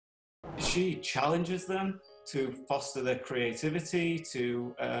she challenges them to foster their creativity,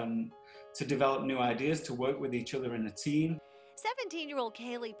 to develop new ideas, to work with each other in a team. 17-year-old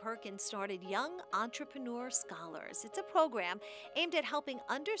Kailey Perkins started Young Entrepreneur Scholars. It's a program aimed at helping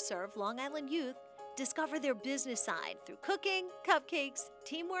underserved Long Island youth discover their business side through cooking, cupcakes,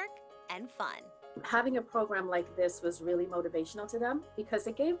 teamwork, and fun. Having a program like this was really motivational to them because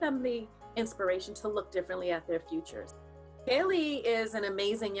it gave them the inspiration to look differently at their futures. Kailey is an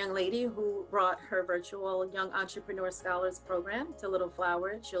amazing young lady who brought her virtual Young Entrepreneur Scholars program to Little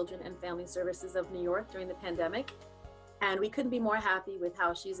Flower Children and Family Services of New York during the pandemic. And we couldn't be more happy with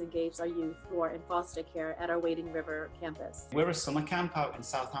how she's engaged our youth who are in foster care at our Wading River campus. We're a summer camp out in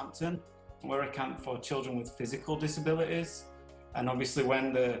Southampton. We're a camp for children with physical disabilities. And obviously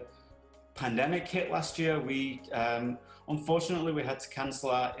when the pandemic hit last year, we unfortunately we had to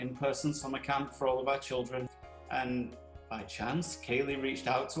cancel our in-person summer camp for all of our children. And by chance, Kailey reached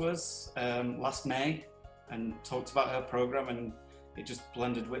out to us last May and talked about her program, and it just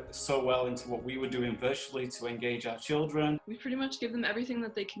blended so well into what we were doing virtually to engage our children. We pretty much give them everything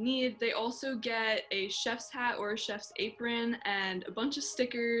that they can need. They also get a chef's hat or a chef's apron and a bunch of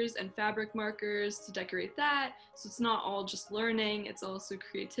stickers and fabric markers to decorate that. So it's not all just learning, it's also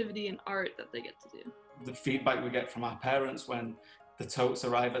creativity and art that they get to do. The feedback we get from our parents when the totes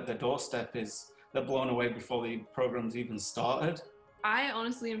arrive at their doorstep is they're blown away before the program's even started. I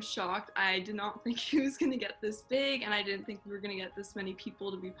honestly am shocked. I did not think it was going to get this big, and I didn't think we were going to get this many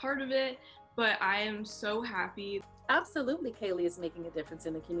people to be part of it, but I am so happy. Absolutely, Kailey is making a difference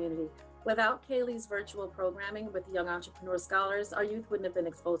in the community. Without Kailey's virtual programming with Young Entrepreneur Scholars, our youth wouldn't have been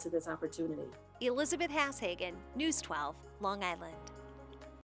exposed to this opportunity. Elizabeth Hasshagen, News 12, Long Island.